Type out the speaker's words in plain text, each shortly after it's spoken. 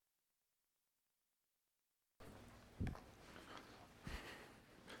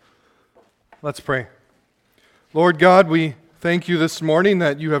Let's pray. Lord God, we thank you this morning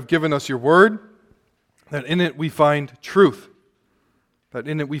that you have given us your word, that in it we find truth, that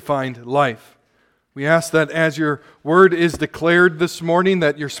in it we find life. We ask that as your word is declared this morning,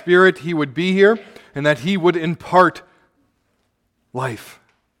 that your Spirit, he would be here, and that he would impart life,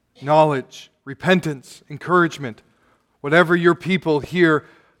 knowledge, repentance, encouragement. Whatever your people here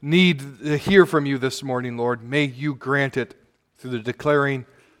need to hear from you this morning, Lord, may you grant it through the declaring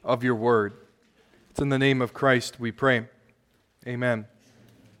of your word. It's in the name of Christ we pray. Amen.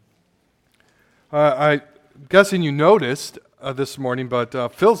 I'm guessing you noticed this morning,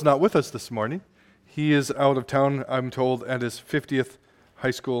 but Phil's not with us this morning. He is out of town, I'm told, at his 50th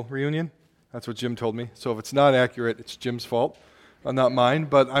high school reunion. That's what Jim told me. So if it's not accurate, it's Jim's fault, not mine.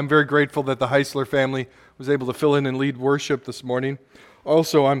 But I'm very grateful that the Heisler family was able to fill in and lead worship this morning.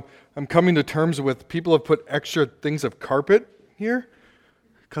 Also, I'm coming to terms with people have put extra things of carpet here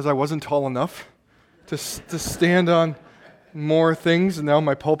because I wasn't tall enough to stand on more things, and now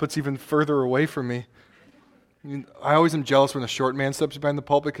my pulpit's even further away from me. I always am jealous when a short man steps behind the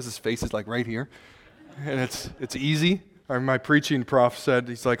pulpit because his face is like right here, and it's easy. My preaching prof said,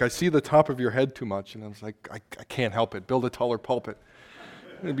 he's like, I see the top of your head too much, and I was like, I can't help it. Build a taller pulpit.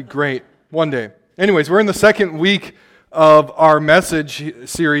 It'd be great one day. Anyways, we're in the second week of our message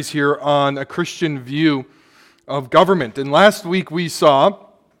series here on a Christian view of government, and last week we saw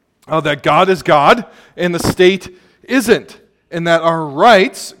that God is God and the state isn't, and that our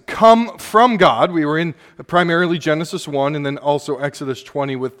rights come from God. We were in primarily Genesis 1 and then also Exodus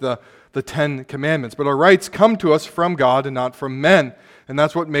 20 with the Ten Commandments. But our rights come to us from God and not from men, and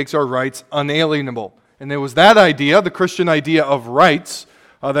that's what makes our rights unalienable. And it was that idea, the Christian idea of rights,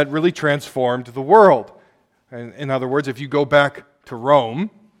 that really transformed the world. And in other words, if you go back to Rome,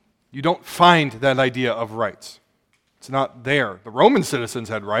 you don't find that idea of rights. It's not there. The Roman citizens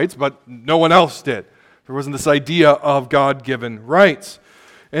had rights, but no one else did. There wasn't this idea of God-given rights.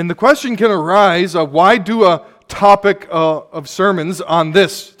 And the question can arise, why do a topic of sermons on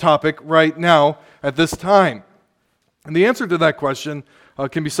this topic right now at this time? And the answer to that question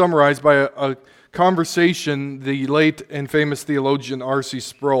can be summarized by a conversation the late and famous theologian R.C.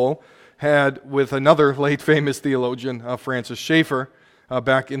 Sproul had with another late famous theologian, Francis Schaeffer,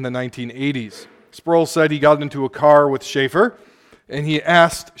 back in the 1980s. Sproul said he got into a car with Schaeffer, and he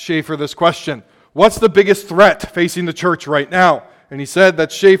asked Schaeffer this question: what's the biggest threat facing the church right now? And he said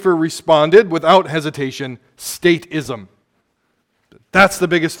that Schaeffer responded without hesitation, stateism. That's the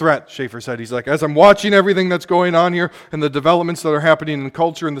biggest threat, Schaeffer said. He's like, as I'm watching everything that's going on here and the developments that are happening in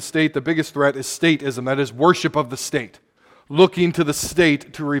culture and the state, the biggest threat is stateism. That is worship of the state, looking to the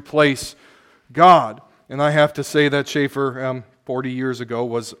state to replace God. And I have to say that Schaeffer, 40 years ago,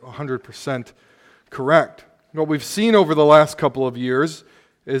 was 100% correct. What we've seen over the last couple of years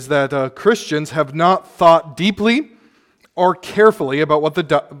is that Christians have not thought deeply or carefully about what the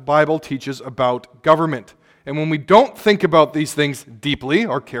Bible teaches about government. And when we don't think about these things deeply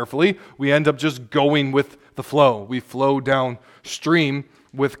or carefully, we end up just going with the flow. We flow downstream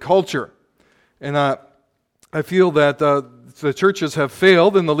with culture. And I feel that the churches have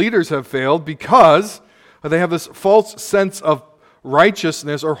failed and the leaders have failed because they have this false sense of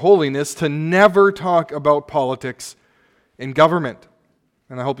righteousness or holiness to never talk about politics in government.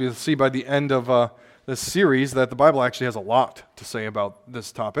 And I hope you'll see by the end of this series that the Bible actually has a lot to say about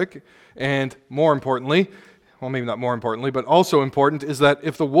this topic. And more importantly, well, maybe not more importantly, but also important is that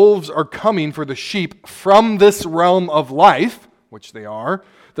if the wolves are coming for the sheep from this realm of life, which they are,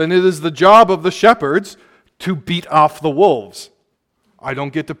 then it is the job of the shepherds to beat off the wolves. I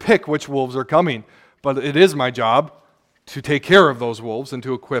don't get to pick which wolves are coming, but it is my job to take care of those wolves and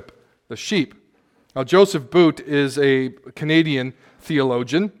to equip the sheep. Now, Joseph Boot is a Canadian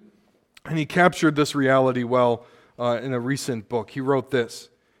theologian, and he captured this reality well in a recent book. He wrote this.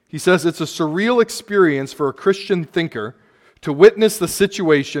 He says, it's a surreal experience for a Christian thinker to witness the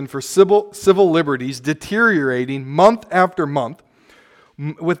situation for civil liberties deteriorating month after month,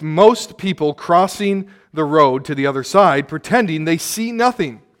 with most people crossing the road to the other side, pretending they see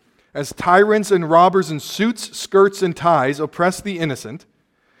nothing, as tyrants and robbers in suits, skirts, and ties oppress the innocent,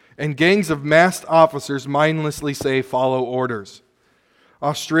 and gangs of masked officers mindlessly say, follow orders.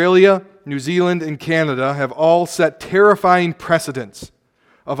 Australia, New Zealand, and Canada have all set terrifying precedents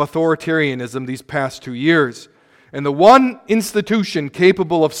of authoritarianism these past 2 years. And the one institution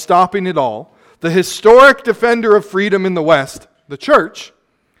capable of stopping it all, the historic defender of freedom in the West, the church,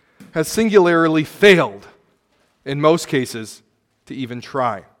 has singularly failed, in most cases, to even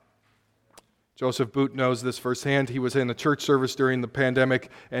try. Joseph Boot knows this firsthand. He was in a church service during the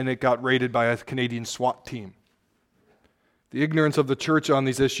pandemic, and it got raided by a Canadian SWAT team. The ignorance of the church on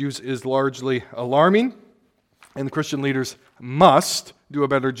these issues is largely alarming, and the Christian leaders must do a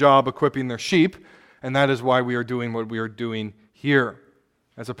better job equipping their sheep, and that is why we are doing what we are doing here.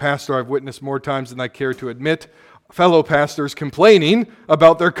 As a pastor, I've witnessed more times than I care to admit fellow pastors complaining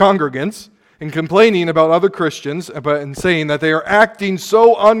about their congregants and complaining about other Christians and saying that they are acting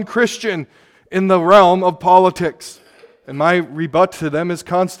so unchristian in the realm of politics. And my rebut to them is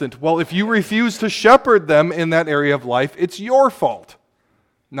constant. Well, if you refuse to shepherd them in that area of life, it's your fault,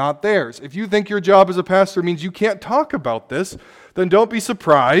 not theirs. If you think your job as a pastor means you can't talk about this, then don't be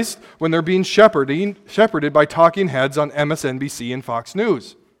surprised when they're being shepherded by talking heads on MSNBC and Fox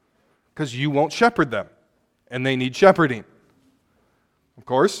News, because you won't shepherd them, and they need shepherding. Of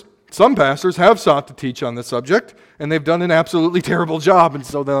course, some pastors have sought to teach on this subject, and they've done an absolutely terrible job, and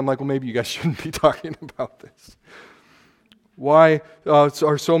so then I'm like, well, maybe you guys shouldn't be talking about this. Why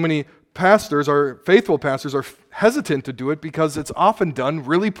are so many pastors, or faithful pastors, are hesitant to do it? Because it's often done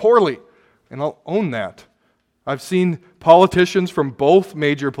really poorly, and I'll own that. I've seen politicians from both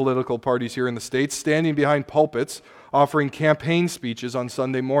major political parties here in the States standing behind pulpits offering campaign speeches on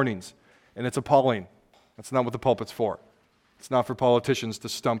Sunday mornings, and it's appalling. That's not what the pulpit's for. It's not for politicians to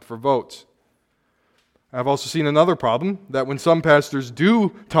stump for votes. I've also seen another problem, that when some pastors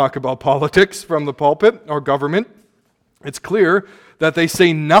do talk about politics from the pulpit or government, it's clear that they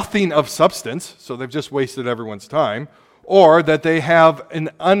say nothing of substance, so they've just wasted everyone's time, or that they have an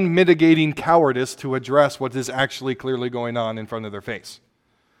unmitigating cowardice to address what is actually clearly going on in front of their face.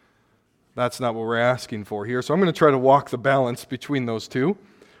 That's not what we're asking for here, so I'm going to try to walk the balance between those two.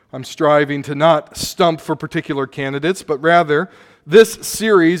 I'm striving to not stump for particular candidates, but rather this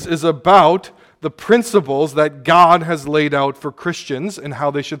series is about the principles that God has laid out for Christians and how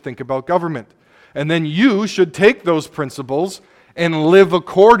they should think about government. And then you should take those principles and live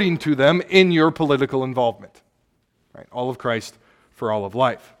according to them in your political involvement. Right? All of Christ for all of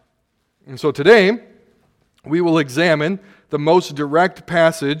life. And so today, we will examine the most direct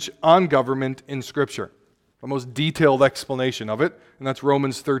passage on government in Scripture, the most detailed explanation of it, and that's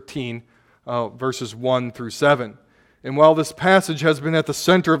Romans 13, verses 1 through 7. And while this passage has been at the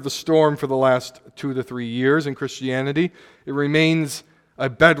center of the storm for the last 2 to 3 years in Christianity, it remains a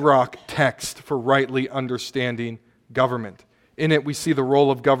bedrock text for rightly understanding government. In it, we see the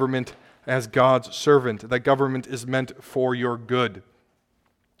role of government as God's servant, that government is meant for your good.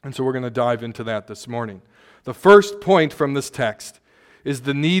 And so we're going to dive into that this morning. The first point from this text is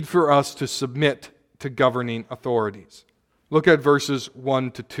the need for us to submit to governing authorities. Look at verses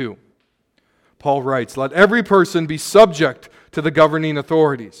 1 to 2. Paul writes, "Let every person be subject to the governing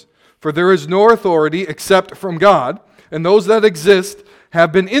authorities, for there is no authority except from God, and those that exist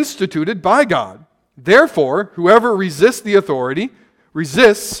have been instituted by God. Therefore, whoever resists the authority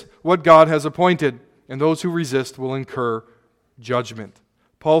resists what God has appointed, and those who resist will incur judgment."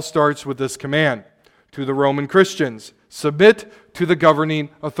 Paul starts with this command to the Roman Christians: submit to the governing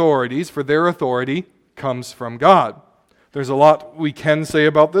authorities, for their authority comes from God. There's a lot we can say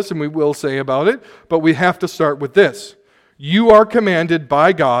about this, and we will say about it, but we have to start with this. You are commanded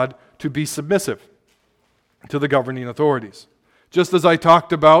by God to be submissive to the governing authorities. Just as I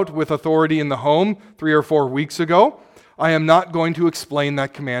talked about with authority in the home 3 or 4 weeks ago, I am not going to explain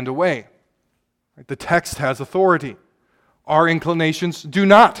that command away. The text has authority. Our inclinations do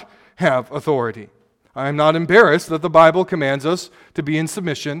not have authority. I am not embarrassed that the Bible commands us to be in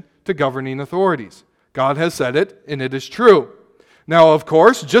submission to governing authorities. God has said it, and it is true. Now, of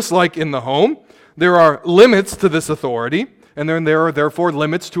course, just like in the home, there are limits to this authority, and then there are therefore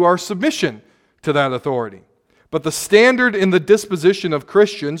limits to our submission to that authority. But the standard in the disposition of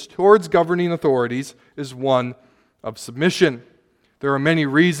Christians towards governing authorities is one of submission. There are many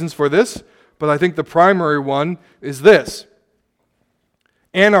reasons for this, but I think the primary one is this.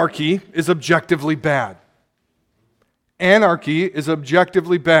 Anarchy is objectively bad. Anarchy is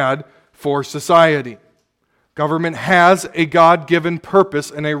objectively bad for society. Government has a God-given purpose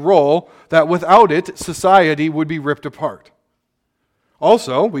and a role that without it, society would be ripped apart.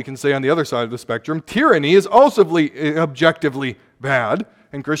 Also, we can say on the other side of the spectrum, tyranny is also objectively bad,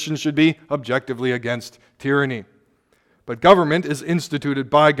 and Christians should be objectively against tyranny. But government is instituted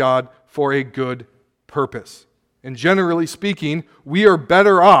by God for a good purpose. And generally speaking, we are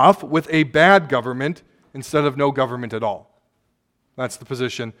better off with a bad government instead of no government at all. That's the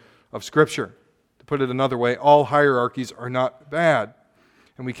position of Scripture. To put it another way, all hierarchies are not bad.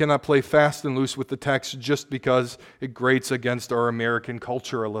 And we cannot play fast and loose with the text just because it grates against our American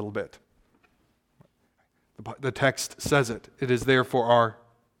culture a little bit. The text says it. It is there for our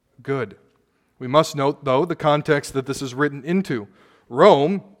good. We must note, though, the context that this is written into.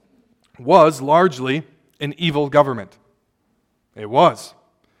 Rome was largely an evil government. It was.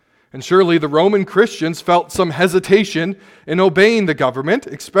 And surely the Roman Christians felt some hesitation in obeying the government,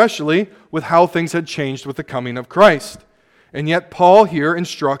 especially with how things had changed with the coming of Christ. And yet Paul here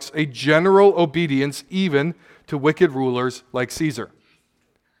instructs a general obedience even to wicked rulers like Caesar.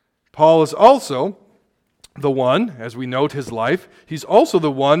 Paul is also the one, as we note his life, he's also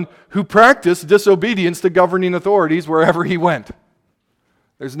the one who practiced disobedience to governing authorities wherever he went.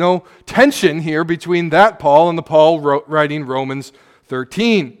 There's no tension here between that Paul and the Paul writing Romans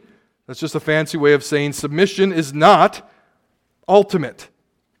 13. That's just a fancy way of saying submission is not ultimate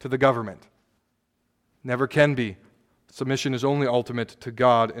to the government. Never can be. Submission is only ultimate to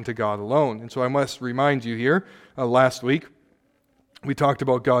God and to God alone. And so I must remind you here, last week, we talked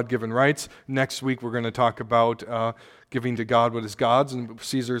about God-given rights. Next week, we're going to talk about giving to God what is God's and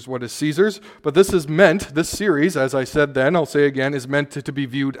Caesar's what is Caesar's. But this series, as I said then, I'll say again, is meant to be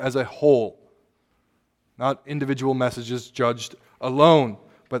viewed as a whole. Not individual messages judged alone.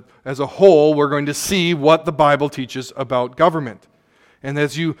 But as a whole, we're going to see what the Bible teaches about government. And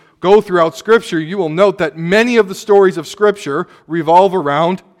as you go throughout Scripture, you will note that many of the stories of Scripture revolve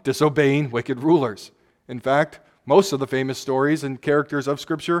around disobeying wicked rulers. In fact, most of the famous stories and characters of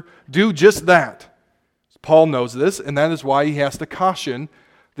Scripture do just that. Paul knows this, and that is why he has to caution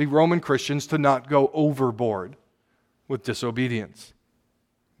the Roman Christians to not go overboard with disobedience.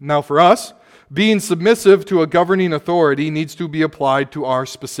 Now for us, being submissive to a governing authority needs to be applied to our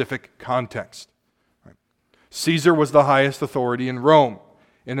specific context. Caesar was the highest authority in Rome.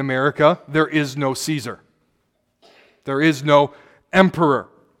 In America, there is no Caesar. There is no emperor.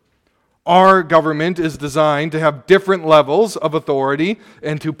 Our government is designed to have different levels of authority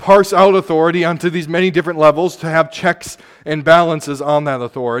and to parse out authority onto these many different levels to have checks and balances on that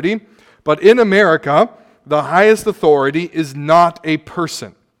authority. But in America, the highest authority is not a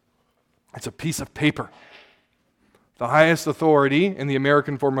person. It's a piece of paper. The highest authority in the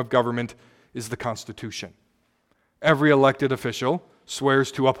American form of government is the Constitution. Every elected official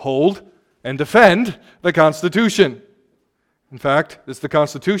swears to uphold and defend the Constitution. In fact, it's the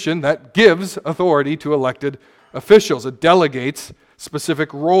Constitution that gives authority to elected officials. It delegates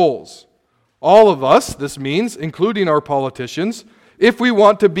specific roles. All of us, this means, including our politicians, if we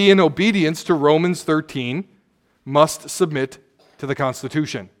want to be in obedience to Romans 13, must submit to the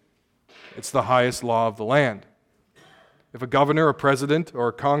Constitution. It's the highest law of the land. If a governor, a president, or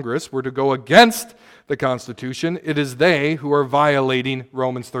a Congress were to go against the Constitution, it is they who are violating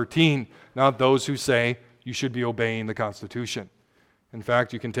Romans 13, not those who say you should be obeying the Constitution. In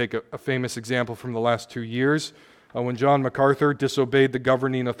fact, you can take a famous example from the last 2 years. When John MacArthur disobeyed the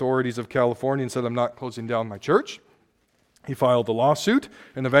governing authorities of California and said, "I'm not closing down my church," he filed a lawsuit,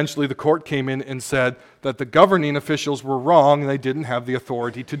 and eventually the court came in and said that the governing officials were wrong and they didn't have the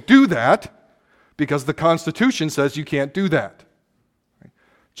authority to do that because the Constitution says you can't do that.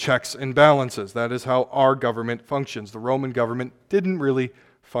 Checks and balances. That is how our government functions. The Roman government didn't really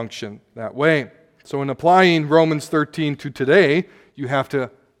function that way. So in applying Romans 13 to today, you have to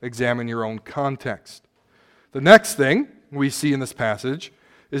examine your own context. The next thing we see in this passage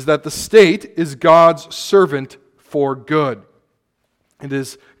is that the state is God's servant for good. It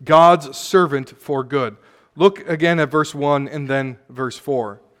is God's servant for good. Look again at verse 1 and then verse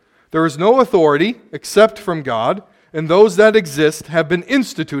 4. There is no authority except from God, and those that exist have been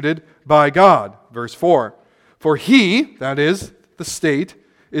instituted by God. Verse 4. For he, that is, the state,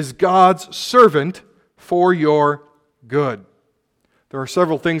 is God's servant for your good. There are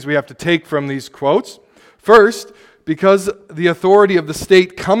several things we have to take from these quotes. First, because the authority of the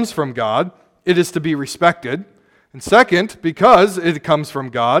state comes from God, it is to be respected. And second, because it comes from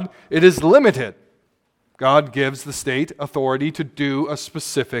God, it is limited. God gives the state authority to do a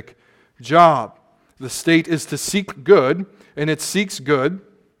specific job. The state is to seek good, and it seeks good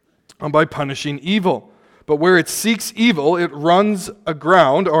by punishing evil. But where it seeks evil, it runs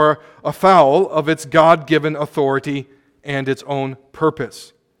aground or afoul of its God-given authority and its own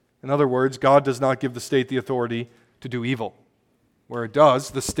purpose. In other words, God does not give the state the authority to do evil. Where it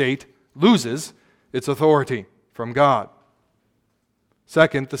does, the state loses its authority from God.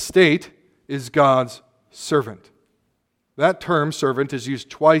 Second, the state is God's servant. That term, servant, is used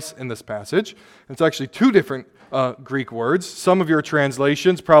twice in this passage. It's actually two different Greek words. Some of your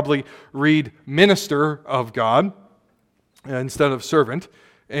translations probably read minister of God instead of servant.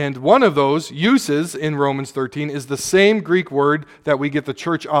 And one of those uses in Romans 13 is the same Greek word that we get the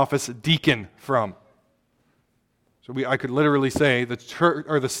church office deacon from. So I could literally say the church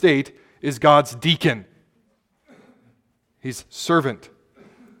or the state is God's deacon. He's servant.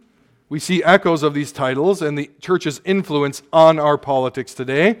 We see echoes of these titles and the church's influence on our politics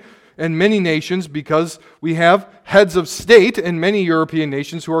today. and many nations because we have heads of state in many European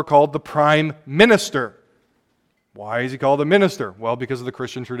nations who are called the prime minister. Why is he called a minister? Well, because of the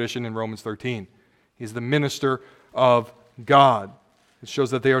Christian tradition in Romans 13. He's the minister of God. It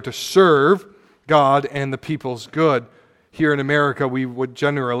shows that they are to serve God and the people's good. Here in America, we would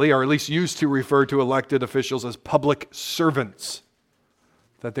generally, or at least used to, refer to elected officials as public servants.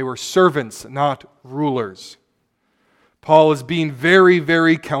 That they were servants, not rulers. Paul is being very,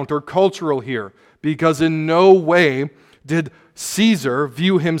 very countercultural here, because in no way did Caesar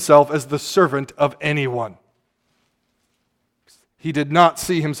view himself as the servant of anyone. He did not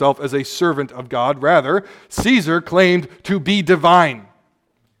see himself as a servant of God. Rather, Caesar claimed to be divine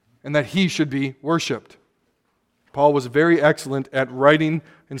and that he should be worshipped. Paul was very excellent at writing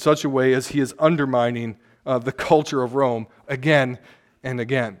in such a way as he is undermining the culture of Rome again and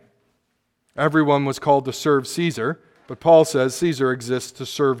again. Everyone was called to serve Caesar, but Paul says Caesar exists to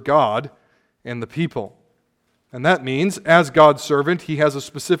serve God and the people. And that means, as God's servant, he has a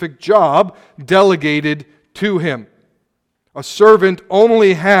specific job delegated to him. A servant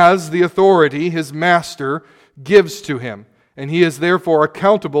only has the authority his master gives to him, and he is therefore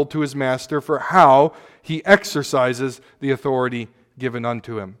accountable to his master for how he exercises the authority given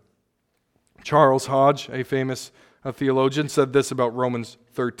unto him. Charles Hodge, a famous theologian, said this about Romans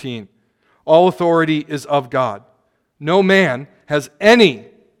 13. All authority is of God. No man has any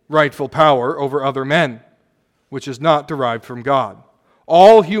rightful power over other men, which is not derived from God.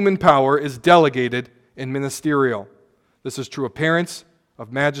 All human power is delegated and ministerial. This is true of parents,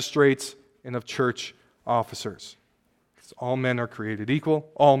 of magistrates, and of church officers. All men are created equal.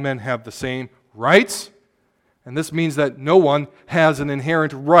 All men have the same rights. And this means that no one has an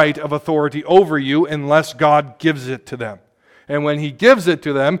inherent right of authority over you unless God gives it to them. And when he gives it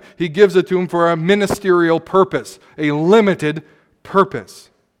to them, he gives it to them for a ministerial purpose, a limited purpose.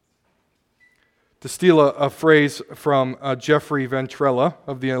 To steal a phrase from Jeffrey Ventrella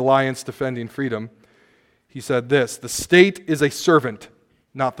of the Alliance Defending Freedom, he said this: the state is a servant,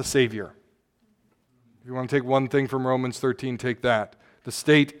 not the Savior. If you want to take one thing from Romans 13, take that. The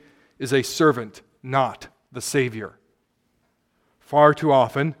state is a servant, not the Savior. Far too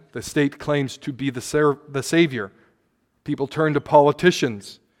often, the state claims to be the Savior. People turn to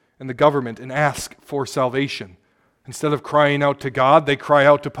politicians and the government and ask for salvation. Instead of crying out to God, they cry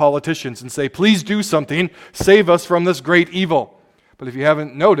out to politicians and say, please do something, save us from this great evil. But if you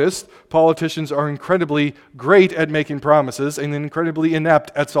haven't noticed, politicians are incredibly great at making promises and incredibly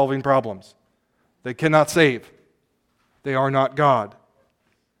inept at solving problems. They cannot save. They are not God.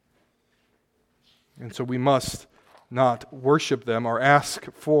 And so we must not worship them or ask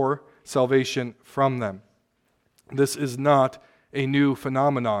for salvation from them. This is not a new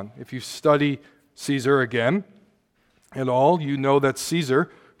phenomenon. If you study Caesar again at all, you know that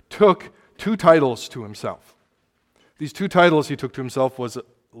Caesar took two titles to himself. These two titles he took to himself was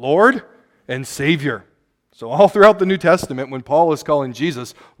Lord and Savior. So all throughout the New Testament, when Paul is calling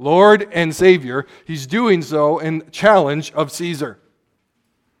Jesus Lord and Savior, he's doing so in challenge of Caesar.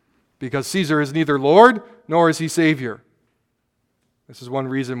 Because Caesar is neither Lord nor is he Savior. This is one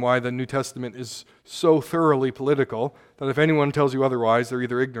reason why the New Testament is so thoroughly political, that if anyone tells you otherwise, they're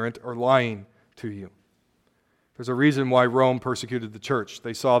either ignorant or lying to you. There's a reason why Rome persecuted the church.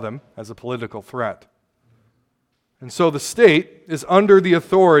 They saw them as a political threat. And so the state is under the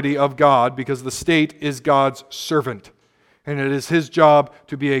authority of God because the state is God's servant. And it is his job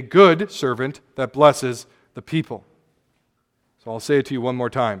to be a good servant that blesses the people. So I'll say it to you one more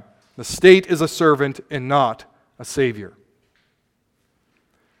time. The state is a servant and not a savior.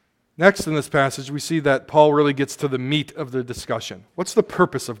 Next in this passage, we see that Paul really gets to the meat of the discussion. What's the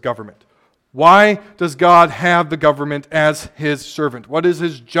purpose of government? Why does God have the government as his servant? What is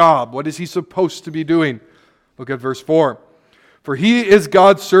his job? What is he supposed to be doing? Look at verse 4. For he is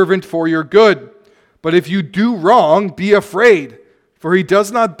God's servant for your good. But if you do wrong, be afraid, for he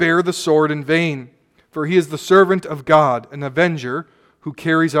does not bear the sword in vain. For he is the servant of God, an avenger who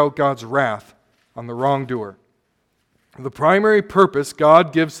carries out God's wrath on the wrongdoer. The primary purpose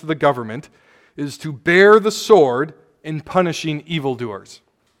God gives to the government is to bear the sword in punishing evildoers.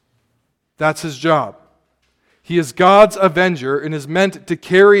 That's his job. He is God's avenger and is meant to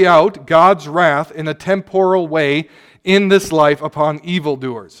carry out God's wrath in a temporal way in this life upon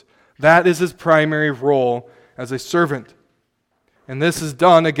evildoers. That is his primary role as a servant. And this is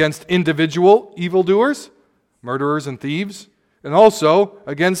done against individual evildoers, murderers and thieves, and also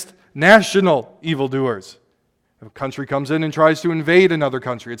against national evildoers. If a country comes in and tries to invade another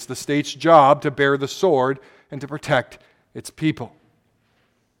country, it's the state's job to bear the sword and to protect its people.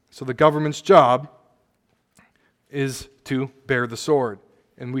 So the government's job is to bear the sword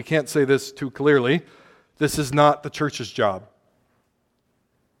and we can't say this too clearly, this is not the church's job.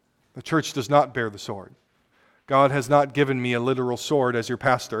 The church does not bear the sword. God has not given me a literal sword as your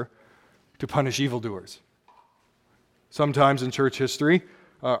pastor to punish evildoers. Sometimes in church history,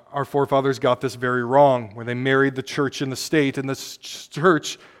 our forefathers got this very wrong, where they married the church and the state, and the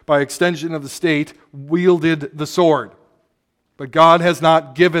church, by extension of the state, wielded the sword. But God has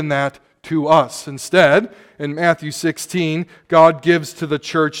not given that to us. Instead, in Matthew 16, God gives to the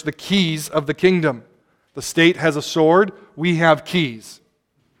church the keys of the kingdom. The state has a sword, we have keys.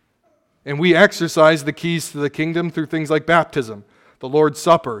 And we exercise the keys to the kingdom through things like baptism, the Lord's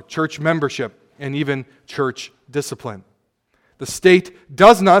Supper, church membership, and even church discipline. The state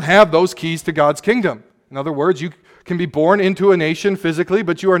does not have those keys to God's kingdom. In other words, you can be born into a nation physically,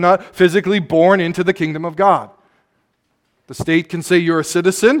 but you are not physically born into the kingdom of God. The state can say you're a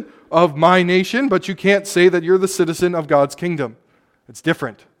citizen of my nation, but you can't say that you're the citizen of God's kingdom. It's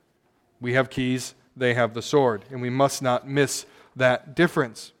different. We have keys, they have the sword, and we must not miss that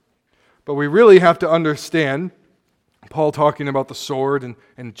difference. But we really have to understand Paul talking about the sword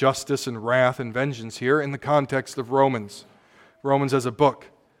and justice and wrath and vengeance here in the context of Romans. Romans as a book.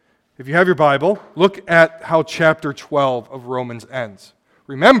 If you have your Bible, look at how chapter 12 of Romans ends.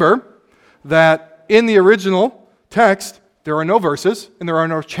 Remember that in the original text, there are no verses and there are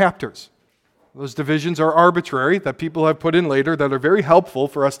no chapters. Those divisions are arbitrary that people have put in later that are very helpful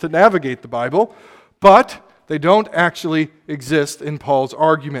for us to navigate the Bible, but they don't actually exist in Paul's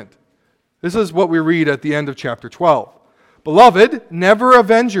argument. This is what we read at the end of chapter 12. Beloved, never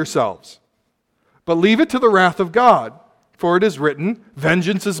avenge yourselves, but leave it to the wrath of God. For it is written,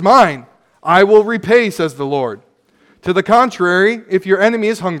 vengeance is mine, I will repay, says the Lord. To the contrary, if your enemy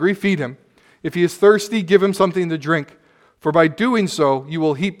is hungry, feed him. If he is thirsty, give him something to drink. For by doing so, you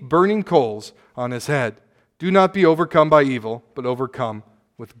will heap burning coals on his head. Do not be overcome by evil, but overcome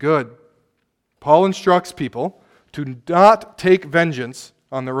with good. Paul instructs people to not take vengeance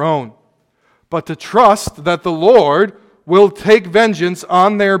on their own, but to trust that the Lord will take vengeance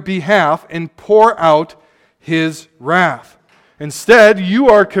on their behalf and pour out His wrath. Instead, you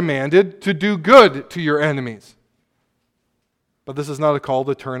are commanded to do good to your enemies. But this is not a call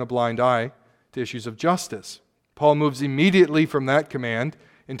to turn a blind eye to issues of justice. Paul moves immediately from that command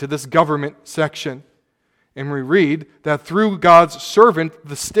into this government section. And we read that through God's servant,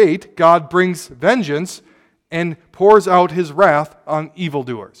 the state, God brings vengeance and pours out His wrath on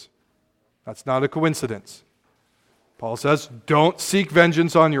evildoers. That's not a coincidence. Paul says, don't seek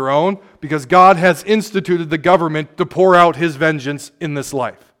vengeance on your own because God has instituted the government to pour out His vengeance in this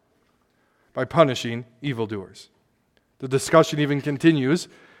life by punishing evildoers. The discussion even continues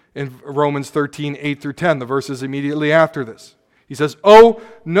in Romans 13, 8 through 10, the verses immediately after this. He says, owe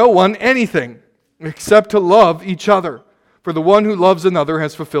no one anything except to love each other, for the one who loves another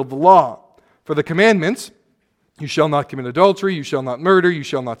has fulfilled the law. For the commandments, you shall not commit adultery, you shall not murder, you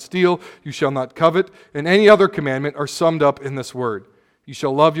shall not steal, you shall not covet, and any other commandment are summed up in this word. You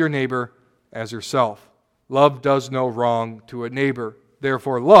shall love your neighbor as yourself. Love does no wrong to a neighbor.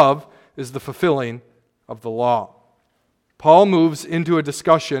 Therefore, love is the fulfilling of the law. Paul moves into a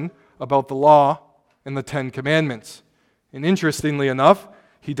discussion about the law and the 10 commandments. And interestingly enough,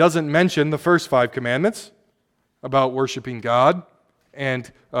 he doesn't mention the first 5 commandments about worshiping God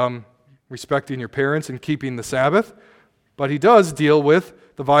and respecting your parents and keeping the Sabbath, but he does deal with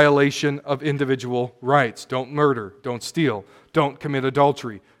the violation of individual rights. Don't murder, don't steal, don't commit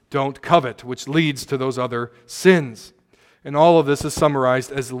adultery, don't covet, which leads to those other sins. And all of this is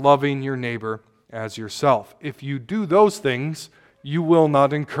summarized as loving your neighbor as yourself. If you do those things, you will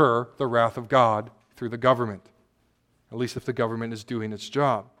not incur the wrath of God through the government, at least if the government is doing its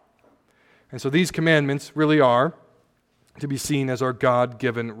job. And so these commandments really are to be seen as our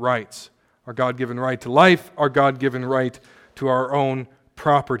God-given rights. Our God-given right to life, our God-given right to our own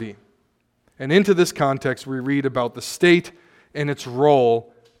property. And into this context, we read about the state and its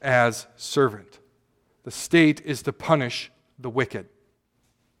role as servant. The state is to punish the wicked,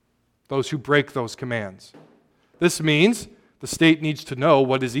 those who break those commands. This means the state needs to know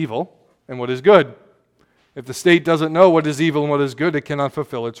what is evil and what is good. If the state doesn't know what is evil and what is good, it cannot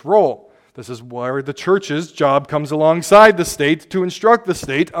fulfill its role. This is where the church's job comes alongside the state to instruct the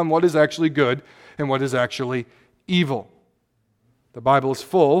state on what is actually good and what is actually evil. The Bible is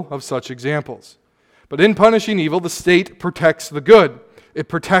full of such examples. But in punishing evil, the state protects the good. It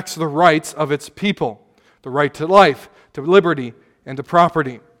protects the rights of its people, the right to life, to liberty, and to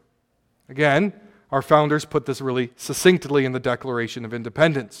property. Again, our founders put this really succinctly in the Declaration of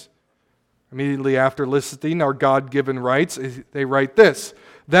Independence. Immediately after listing our God-given rights, they write this,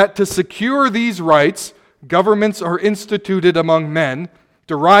 that to secure these rights, governments are instituted among men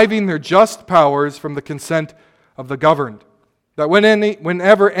deriving their just powers from the consent of the governed. That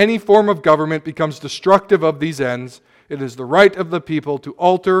whenever any form of government becomes destructive of these ends, it is the right of the people to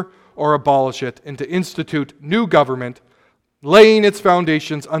alter or abolish it and to institute new government, laying its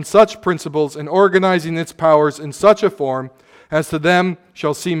foundations on such principles and organizing its powers in such a form as to them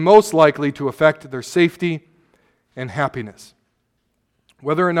shall seem most likely to affect their safety and happiness.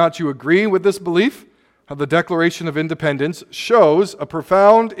 Whether or not you agree with this belief of the Declaration of Independence shows a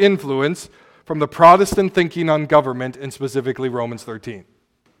profound influence from the Protestant thinking on government, and specifically Romans 13.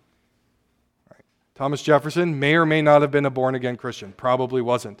 Right. Thomas Jefferson may or may not have been a born-again Christian. Probably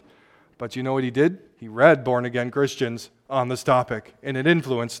wasn't. But you know what he did? He read born-again Christians on this topic, and it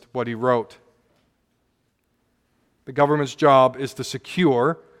influenced what he wrote. The government's job is to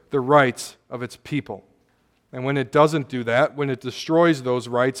secure the rights of its people. And when it doesn't do that, when it destroys those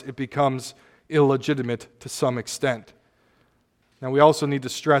rights, it becomes illegitimate to some extent. Now, we also need to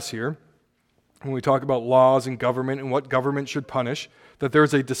stress here, when we talk about laws and government and what government should punish, that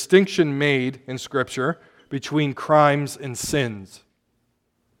there's a distinction made in Scripture between crimes and sins.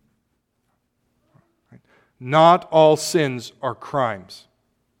 Not all sins are crimes.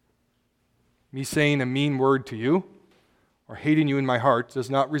 Me saying a mean word to you or hating you in my heart does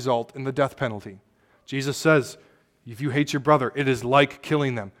not result in the death penalty. Jesus says, if you hate your brother, it is like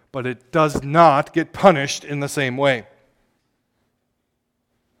killing them, but it does not get punished in the same way.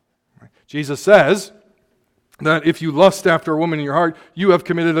 Jesus says that if you lust after a woman in your heart, you have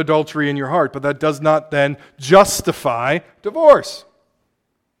committed adultery in your heart, but that does not then justify divorce.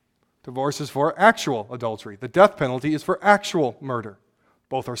 Divorce is for actual adultery. The death penalty is for actual murder.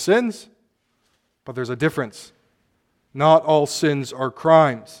 Both are sins, but there's a difference. Not all sins are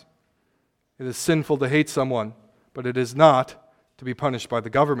crimes. It is sinful to hate someone, but it is not to be punished by the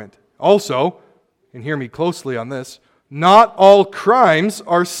government. Also, and hear me closely on this, not all crimes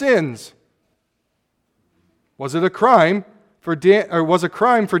are sins. Was it a crime for was a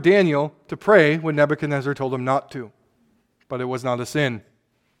crime for Daniel to pray when Nebuchadnezzar told him not to? But it was not a sin.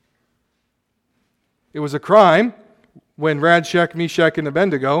 It was a crime when Shadrach, Meshach, and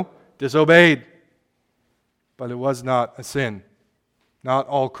Abednego disobeyed. But it was not a sin. Not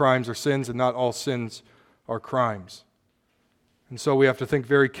all crimes are sins, and not all sins are crimes. And so we have to think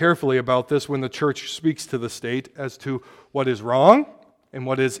very carefully about this when the church speaks to the state as to what is wrong and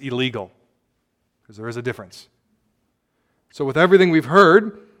what is illegal. Because there is a difference. So with everything we've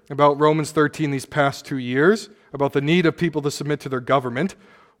heard about Romans 13 these past 2 years, about the need of people to submit to their government,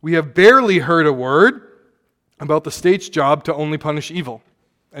 we have barely heard a word about the state's job to only punish evil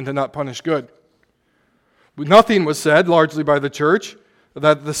and to not punish good. Nothing was said, largely by the church,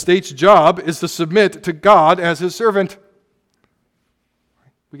 that the state's job is to submit to God as his servant.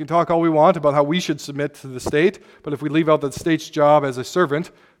 We can talk all we want about how we should submit to the state, but if we leave out the state's job as a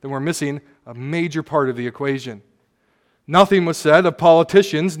servant, then we're missing a major part of the equation. Nothing was said of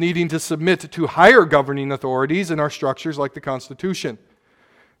politicians needing to submit to higher governing authorities in our structures like the Constitution.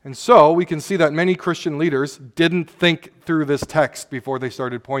 And so we can see that many Christian leaders didn't think through this text before they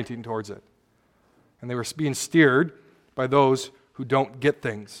started pointing towards it. And they were being steered by those who don't get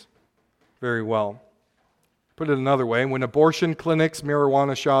things very well. Put it another way, when abortion clinics,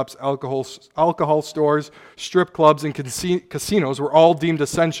 marijuana shops, alcohol stores, strip clubs, and casinos were all deemed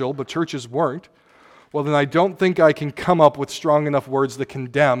essential, but churches weren't, well, then I don't think I can come up with strong enough words to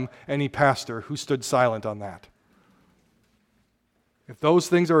condemn any pastor who stood silent on that. If those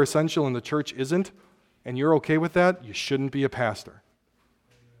things are essential and the church isn't, and you're okay with that, you shouldn't be a pastor.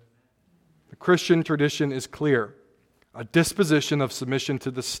 The Christian tradition is clear, a disposition of submission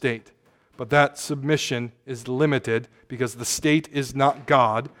to the state, but that submission is limited because the state is not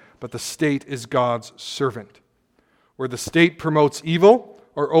God, but the state is God's servant. Where the state promotes evil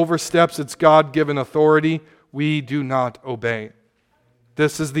or oversteps its God-given authority, we do not obey.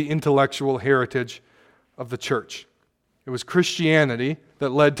 This is the intellectual heritage of the church. It was Christianity that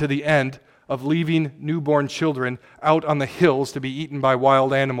led to the end of leaving newborn children out on the hills to be eaten by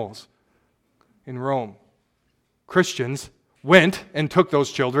wild animals in Rome. Christians went and took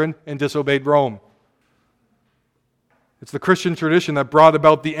those children and disobeyed Rome. It's the Christian tradition that brought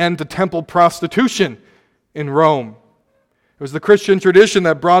about the end to temple prostitution in Rome. It was the Christian tradition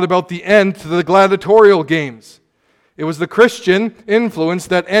that brought about the end to the gladiatorial games. It was the Christian influence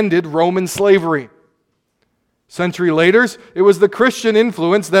that ended Roman slavery. A century later, it was the Christian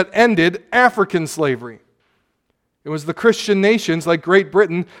influence that ended African slavery. It was the Christian nations like Great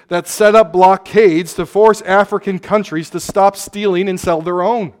Britain that set up blockades to force African countries to stop stealing and sell their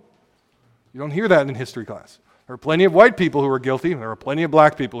own. You don't hear that in history class. There are plenty of white people who were guilty, and there are plenty of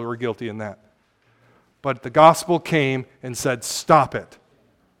black people who were guilty in that. But the gospel came and said, stop it.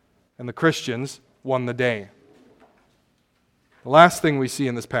 and the Christians won the day. The last thing we see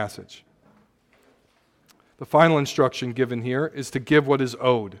in this passage, the final instruction given here is to give what is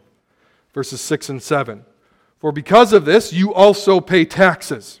owed. Verses 6 and 7. For because of this, you also pay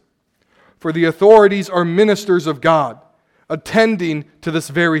taxes. For the authorities are ministers of God, attending to this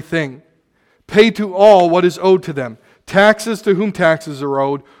very thing. Pay to all what is owed to them. Taxes to whom taxes are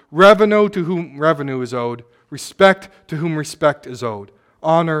owed. Revenue to whom revenue is owed. Respect to whom respect is owed.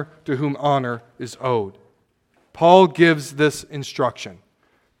 Honor to whom honor is owed. Paul gives this instruction.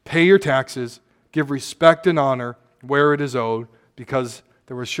 Pay your taxes. Give respect and honor where it is owed, because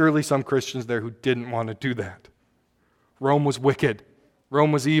there were surely some Christians there who didn't want to do that. Rome was wicked.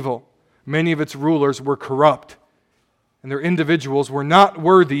 Rome was evil. Many of its rulers were corrupt, and their individuals were not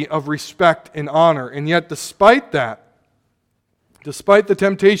worthy of respect and honor. And yet, despite that, despite the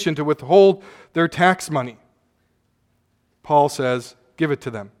temptation to withhold their tax money, Paul says, give it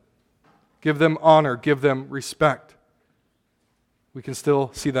to them. Give them honor. Give them respect. We can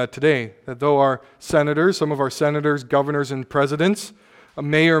still see that today, that though our senators, some of our senators, governors, and presidents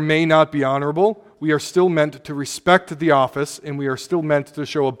may or may not be honorable, we are still meant to respect the office, and we are still meant to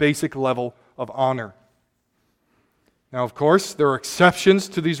show a basic level of honor. Now, of course, there are exceptions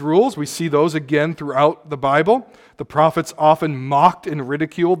to these rules. We see those again throughout the Bible. The prophets often mocked and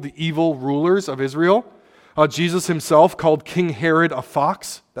ridiculed the evil rulers of Israel. Jesus himself called King Herod a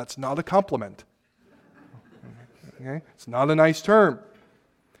fox. That's not a compliment. Okay? It's not a nice term.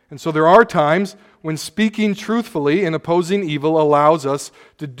 And so there are times when speaking truthfully and opposing evil allows us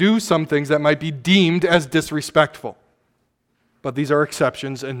to do some things that might be deemed as disrespectful. But these are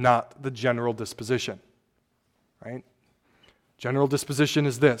exceptions and not the general disposition. Right? General disposition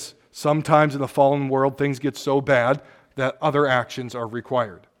is this. Sometimes in the fallen world things get so bad that other actions are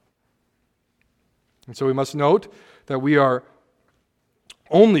required. And so we must note that we are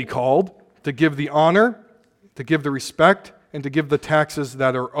only called to give the honor, to give the respect, and to give the taxes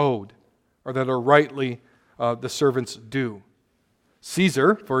that are owed, or that are rightly the servants due.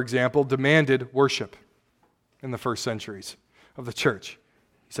 Caesar, for example, demanded worship in the first centuries of the church.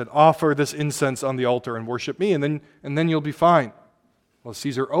 He said, offer this incense on the altar and worship me, and then you'll be fine. Well,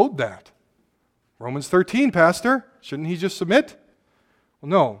 Caesar owed that. Romans 13, Pastor, shouldn't he just submit? Well,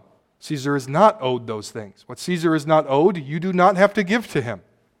 no, Caesar is not owed those things. What Caesar is not owed, you do not have to give to him.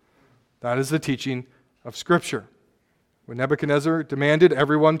 That is the teaching of Scripture. When Nebuchadnezzar demanded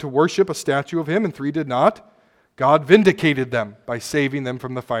everyone to worship a statue of him and 3 did not, God vindicated them by saving them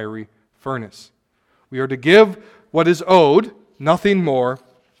from the fiery furnace. We are to give what is owed, nothing more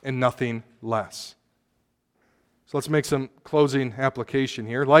and nothing less. So let's make some closing application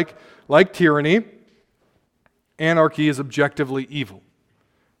here. Like tyranny, anarchy is objectively evil.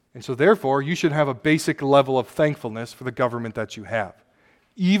 And so therefore, you should have a basic level of thankfulness for the government that you have.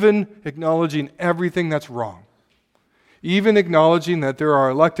 Even acknowledging everything that's wrong. Even acknowledging that there are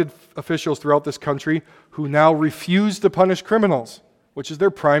elected officials throughout this country who now refuse to punish criminals, which is their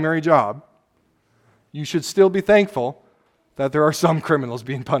primary job. You should still be thankful that there are some criminals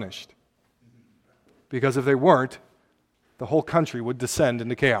being punished. Because if they weren't, the whole country would descend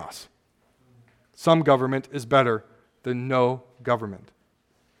into chaos. Some government is better than no government.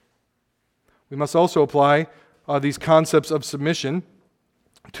 We must also apply these concepts of submission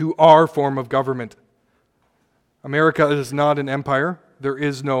to our form of government. America is not an empire. There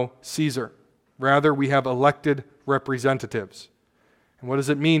is no Caesar. Rather, we have elected representatives. And what does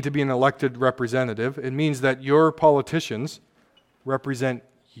it mean to be an elected representative? It means that your politicians represent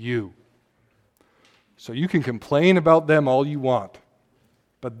you. So you can complain about them all you want,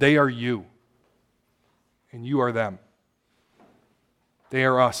 but they are you, and you are them. They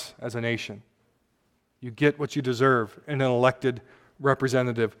are us as a nation. You get what you deserve in an elected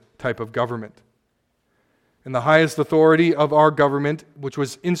representative type of government. And the highest authority of our government, which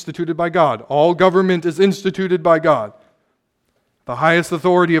was instituted by God. All government is instituted by God. The highest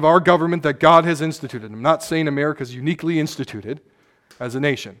authority of our government that God has instituted. I'm not saying America is uniquely instituted as a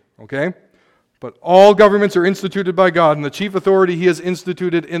nation, okay? But all governments are instituted by God, and the chief authority He has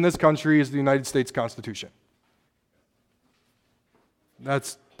instituted in this country is the United States Constitution.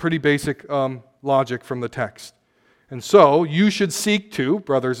 That's pretty basic logic from the text. And so, you should seek to,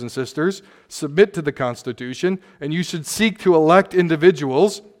 brothers and sisters, submit to the Constitution, and you should seek to elect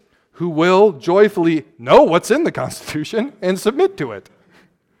individuals who will joyfully know what's in the Constitution and submit to it.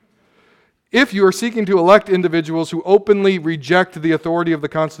 If you are seeking to elect individuals who openly reject the authority of the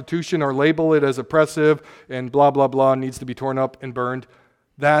Constitution or label it as oppressive and blah, blah, blah, needs to be torn up and burned,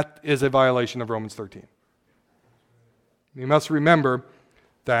 that is a violation of Romans 13. You must remember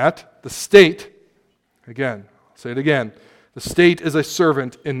that the state, again, I'll say it again, The state is a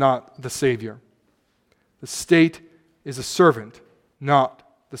servant and not the Savior. The state is a servant, not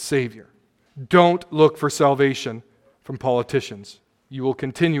the Savior. Don't look for salvation from politicians. You will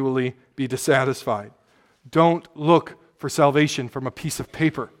continually be dissatisfied. Don't look for salvation from a piece of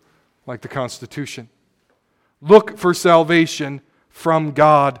paper like the Constitution. Look for salvation from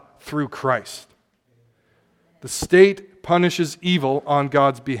God through Christ. The state punishes evil on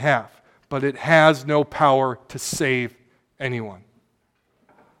God's behalf, but it has no power to save anyone.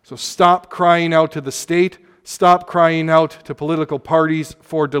 So stop crying out to the state. Stop crying out to political parties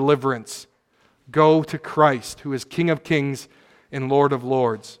for deliverance. Go to Christ, who is King of Kings and Lord of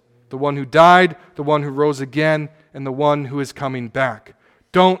Lords, the one who died, the one who rose again, and the one who is coming back.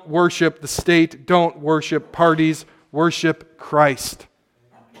 Don't worship the state. Don't worship parties. Worship Christ.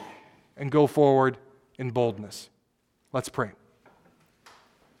 And go forward in boldness. Let's pray.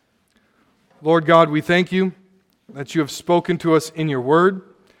 Lord God, we thank you that you have spoken to us in your word,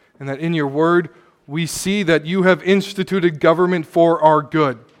 and that in your word we see that you have instituted government for our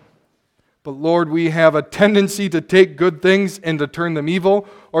good. But Lord, we have a tendency to take good things and to turn them evil,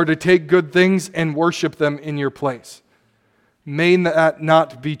 or to take good things and worship them in your place. May that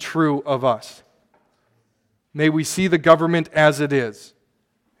not be true of us. May we see the government as it is,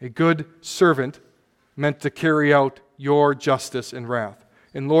 a good servant meant to carry out your justice and wrath.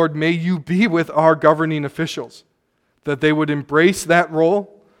 And Lord, may you be with our governing officials, that they would embrace that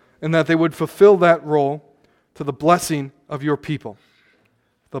role and that they would fulfill that role to the blessing of your people,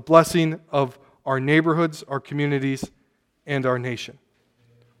 the blessing of our neighborhoods, our communities, and our nation.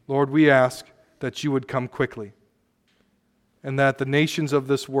 Lord, we ask that you would come quickly, and that the nations of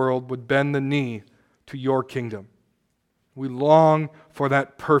this world would bend the knee to your kingdom. We long for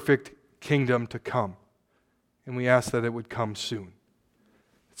that perfect kingdom to come, and we ask that it would come soon.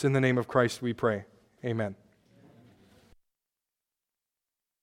 It's in the name of Christ we pray. Amen.